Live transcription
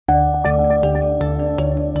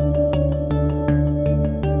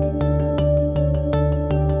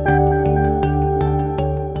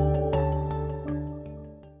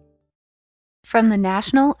From the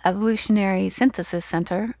National Evolutionary Synthesis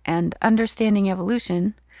Center and Understanding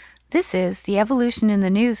Evolution, this is the Evolution in the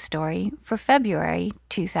News story for February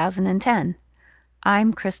 2010.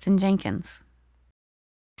 I'm Kristen Jenkins.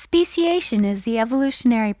 Speciation is the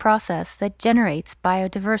evolutionary process that generates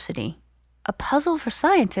biodiversity. A puzzle for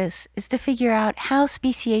scientists is to figure out how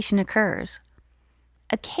speciation occurs.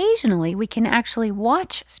 Occasionally, we can actually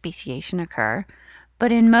watch speciation occur,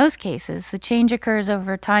 but in most cases, the change occurs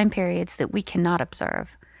over time periods that we cannot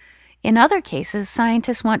observe. In other cases,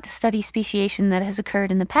 scientists want to study speciation that has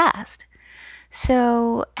occurred in the past.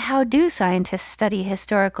 So, how do scientists study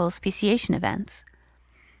historical speciation events?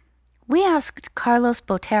 We asked Carlos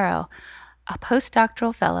Botero, a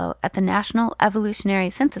postdoctoral fellow at the National Evolutionary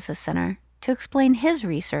Synthesis Center, to explain his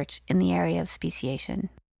research in the area of speciation.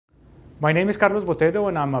 My name is Carlos Botero,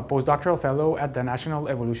 and I'm a postdoctoral fellow at the National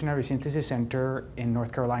Evolutionary Synthesis Center in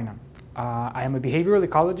North Carolina. I am a behavioral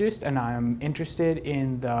ecologist, and I am interested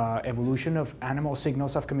in the evolution of animal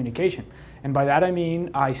signals of communication. And by that I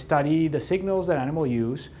mean I study the signals that animals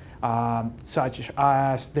use, such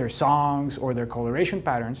as their songs or their coloration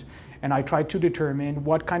patterns, and I try to determine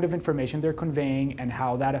what kind of information they're conveying and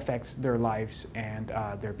how that affects their lives and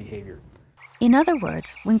their behavior. In other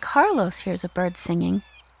words, when Carlos hears a bird singing,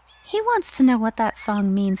 he wants to know what that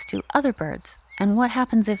song means to other birds, and what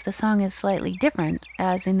happens if the song is slightly different,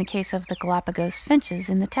 as in the case of the Galapagos finches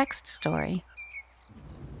in the text story.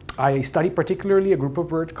 I study particularly a group of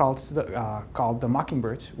birds called the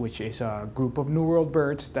mockingbirds, which is a group of New World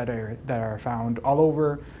birds that are found all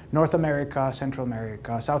over North America, Central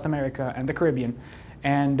America, South America, and the Caribbean,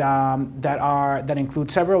 and that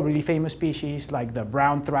include several really famous species like the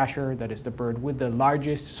brown thrasher, that is the bird with the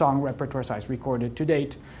largest song repertoire size recorded to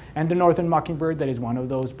date, and the northern mockingbird, that is one of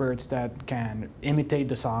those birds that can imitate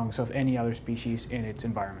the songs of any other species in its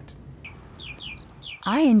environment.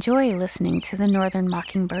 I enjoy listening to the northern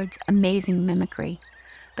mockingbird's amazing mimicry,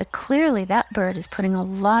 but clearly that bird is putting a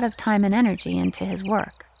lot of time and energy into his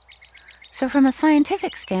work. So from a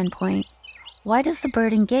scientific standpoint, why does the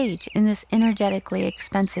bird engage in this energetically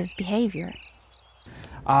expensive behavior?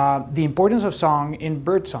 The importance of song in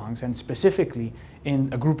bird songs, and specifically in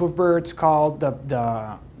a group of birds called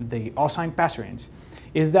the Alcine passerines,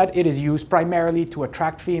 is that it is used primarily to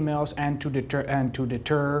attract females and to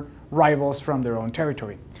deter rivals from their own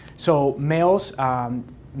territory. So males,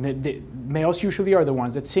 males usually are the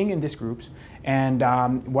ones that sing in these groups, and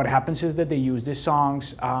what happens is that they use these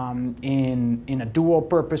songs in a dual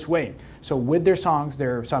purpose way. So with their songs,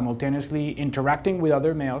 they're simultaneously interacting with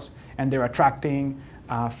other males, and they're attracting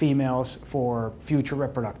females for future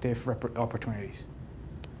reproductive opportunities.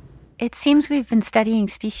 It seems we've been studying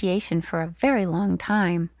speciation for a very long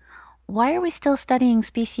time. Why are we still studying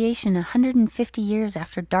speciation 150 years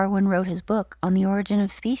after Darwin wrote his book on the origin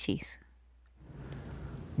of species?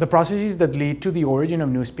 The processes that lead to the origin of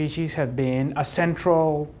new species have been a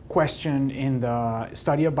central question in the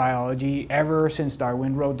study of biology ever since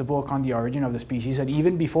Darwin wrote the book on the origin of the species, and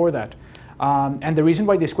even before that. And the reason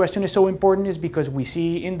why this question is so important is because we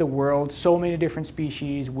see in the world so many different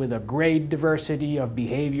species with a great diversity of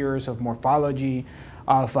behaviors, of morphology,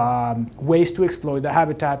 of ways to exploit the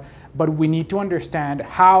habitat, but we need to understand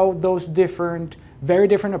how those very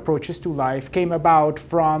different approaches to life came about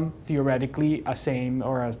from theoretically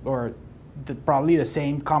probably the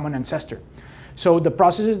same common ancestor. So the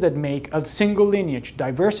processes that make a single lineage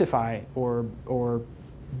diversify or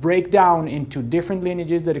break down into different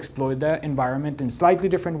lineages that exploit the environment in slightly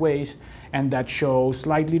different ways and that show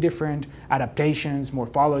slightly different adaptations,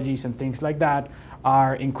 morphologies, and things like that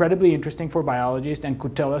are incredibly interesting for biologists and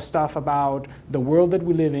could tell us stuff about the world that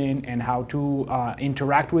we live in and how to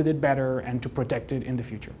interact with it better and to protect it in the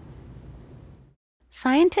future.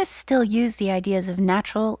 Scientists still use the ideas of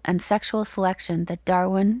natural and sexual selection that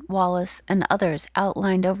Darwin, Wallace, and others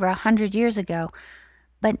outlined over 100 years ago,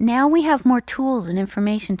 but now we have more tools and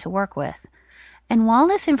information to work with. And while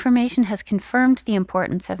this information has confirmed the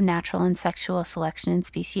importance of natural and sexual selection in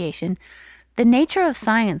speciation, the nature of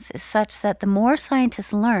science is such that the more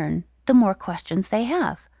scientists learn, the more questions they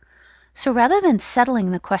have. So rather than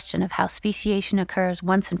settling the question of how speciation occurs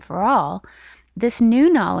once and for all, this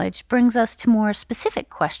new knowledge brings us to more specific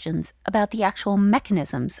questions about the actual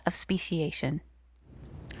mechanisms of speciation.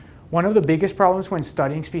 One of the biggest problems when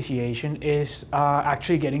studying speciation is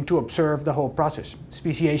actually getting to observe the whole process.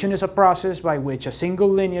 Speciation is a process by which a single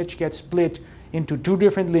lineage gets split into two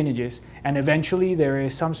different lineages, and eventually there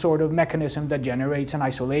is some sort of mechanism that generates an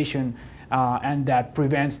isolation and that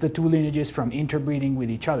prevents the two lineages from interbreeding with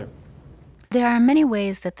each other. There are many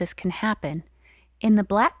ways that this can happen. In the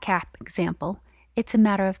black cap example, it's a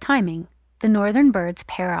matter of timing. the northern birds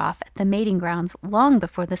pair off at the mating grounds long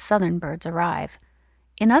before the southern birds arrive.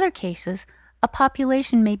 In other cases, a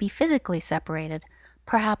population may be physically separated,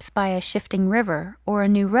 perhaps by a shifting river or a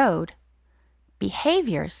new road.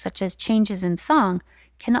 Behaviors, such as changes in song,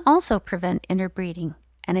 can also prevent interbreeding,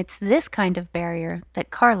 and it's this kind of barrier that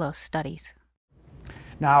Carlos studies.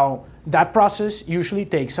 Now, that process usually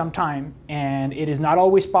takes some time, and it is not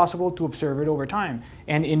always possible to observe it over time.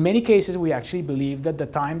 And in many cases, we actually believe that the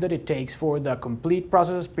time that it takes for the complete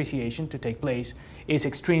process of speciation to take place is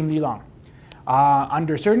extremely long.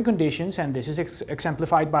 Under certain conditions, and this is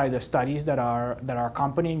exemplified by the studies that are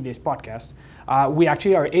accompanying this podcast, we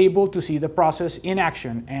actually are able to see the process in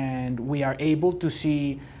action, and we are able to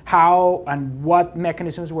see how and what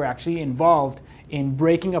mechanisms were actually involved in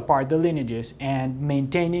breaking apart the lineages and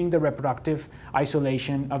maintaining the reproductive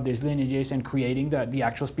isolation of these lineages and creating the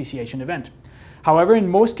actual speciation event. However, in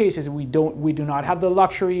most cases, we do not have the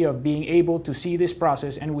luxury of being able to see this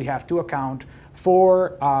process, and we have to account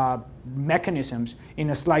for mechanisms in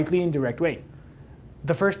a slightly indirect way.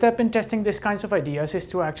 The first step in testing these kinds of ideas is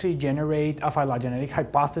to actually generate a phylogenetic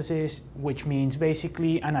hypothesis, which means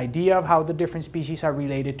basically an idea of how the different species are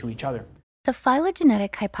related to each other. The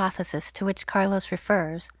phylogenetic hypothesis to which Carlos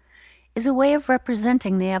refers is a way of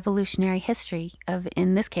representing the evolutionary history of,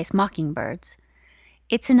 in this case, mockingbirds.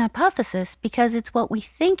 It's an hypothesis because it's what we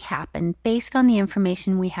think happened based on the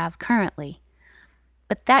information we have currently.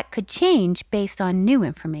 But that could change based on new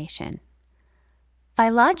information.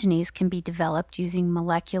 Phylogenies can be developed using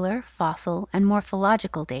molecular, fossil, and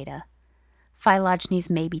morphological data. Phylogenies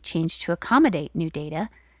may be changed to accommodate new data,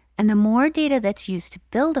 and the more data that's used to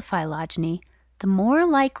build a phylogeny, the more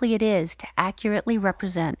likely it is to accurately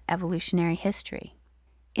represent evolutionary history.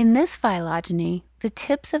 In this phylogeny, the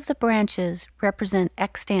tips of the branches represent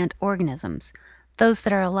extant organisms, those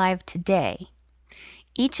that are alive today.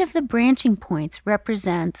 Each of the branching points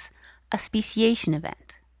represents a speciation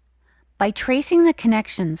event. By tracing the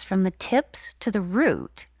connections from the tips to the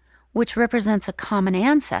root, which represents a common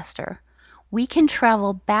ancestor, we can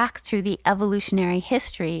travel back through the evolutionary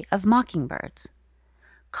history of mockingbirds.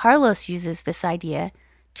 Carlos uses this idea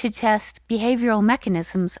to test behavioral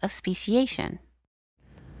mechanisms of speciation.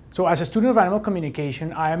 So as a student of animal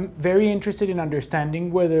communication, I am very interested in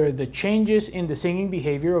understanding whether the changes in the singing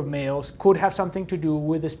behavior of males could have something to do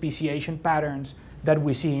with the speciation patterns that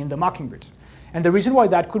we see in the mockingbirds. And the reason why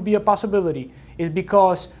that could be a possibility is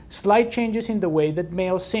because slight changes in the way that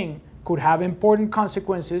males sing could have important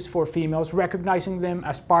consequences for females recognizing them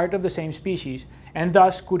as part of the same species, and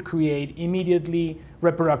thus could create immediately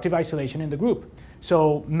reproductive isolation in the group.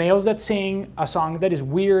 So males that sing a song that is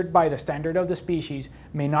weird by the standard of the species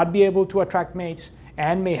may not be able to attract mates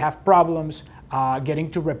and may have problems getting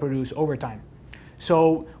to reproduce over time.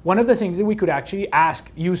 So one of the things that we could actually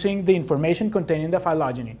ask using the information contained in the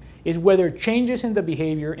phylogeny is whether changes in the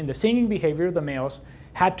behavior, in the singing behavior of the males,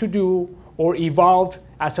 had to do or evolved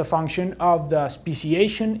as a function of the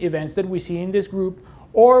speciation events that we see in this group,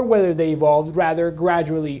 or whether they evolved rather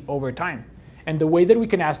gradually over time. And the way that we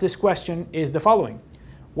can ask this question is the following.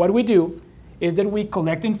 What we do is that we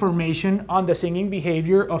collect information on the singing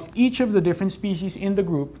behavior of each of the different species in the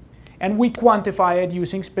group, and we quantify it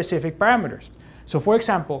using specific parameters. So for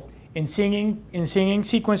example, in singing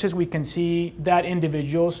sequences, we can see that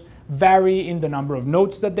individuals vary in the number of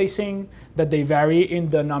notes that they sing, that they vary in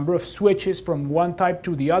the number of switches from one type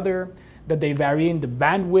to the other, that they vary in the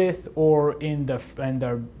bandwidth or in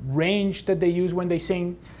the range that they use when they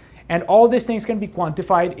sing. And all these things can be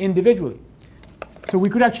quantified individually. So we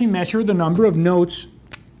could actually measure the number of notes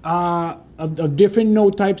of different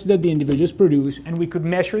note types that the individuals produce, and we could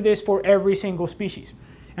measure this for every single species.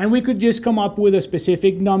 And we could just come up with a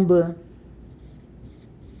specific number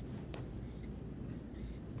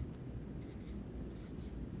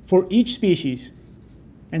for each species,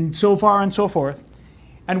 and so far and so forth.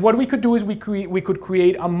 And what we could do is we could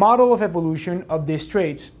create a model of evolution of these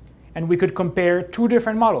traits, and we could compare two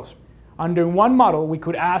different models. Under one model, we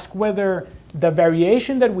could ask whether the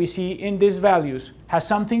variation that we see in these values has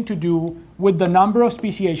something to do with the number of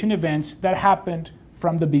speciation events that happened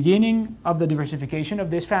from the beginning of the diversification of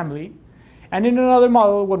this family. And in another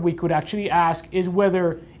model, what we could actually ask is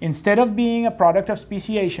whether, instead of being a product of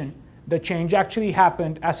speciation, the change actually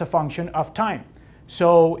happened as a function of time.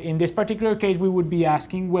 So in this particular case, we would be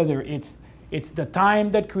asking whether it's the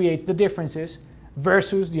time that creates the differences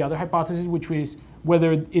versus the other hypothesis, which is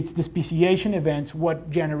whether it's the speciation events what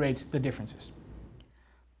generates the differences.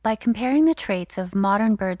 By comparing the traits of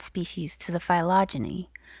modern bird species to the phylogeny,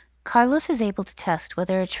 Carlos is able to test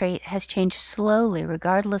whether a trait has changed slowly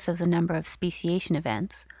regardless of the number of speciation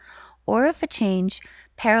events, or if a change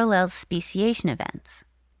parallels speciation events.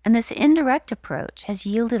 And this indirect approach has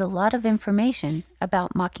yielded a lot of information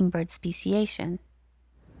about mockingbird speciation.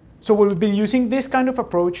 So we've been using this kind of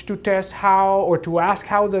approach to test how, or to ask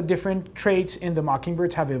how the different traits in the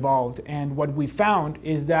mockingbirds have evolved. And what we found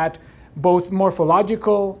is that both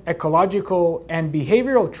morphological, ecological, and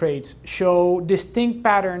behavioral traits show distinct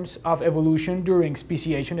patterns of evolution during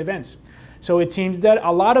speciation events. So it seems that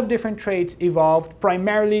a lot of different traits evolved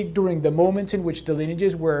primarily during the moments in which the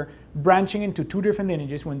lineages were branching into two different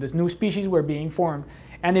lineages, when the new species were being formed,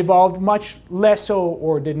 and evolved much less so,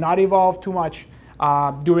 or did not evolve too much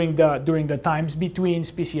during the times between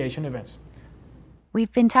speciation events.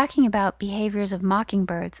 We've been talking about behaviors of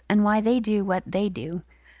mockingbirds and why they do what they do.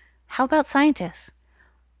 How about scientists?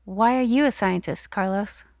 Why are you a scientist,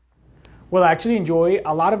 Carlos? Well, I actually enjoy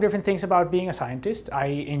a lot of different things about being a scientist. I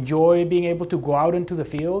enjoy being able to go out into the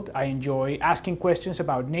field. I enjoy asking questions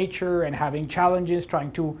about nature and having challenges,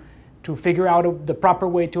 trying to figure out the proper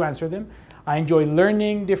way to answer them. I enjoy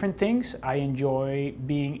learning different things. I enjoy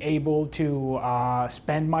being able to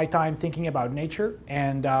spend my time thinking about nature,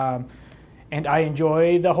 and I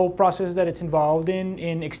enjoy the whole process that it's involved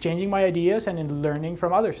in exchanging my ideas and in learning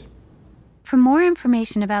from others. For more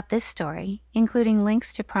information about this story, including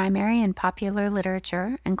links to primary and popular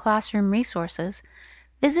literature and classroom resources,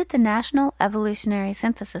 visit the National Evolutionary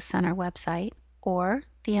Synthesis Center website or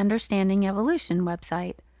the Understanding Evolution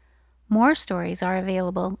website. More stories are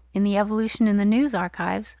available in the Evolution in the News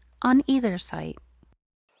archives on either site.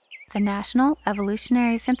 The National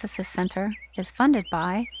Evolutionary Synthesis Center is funded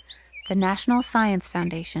by the National Science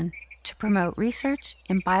Foundation to promote research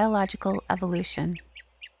in biological evolution.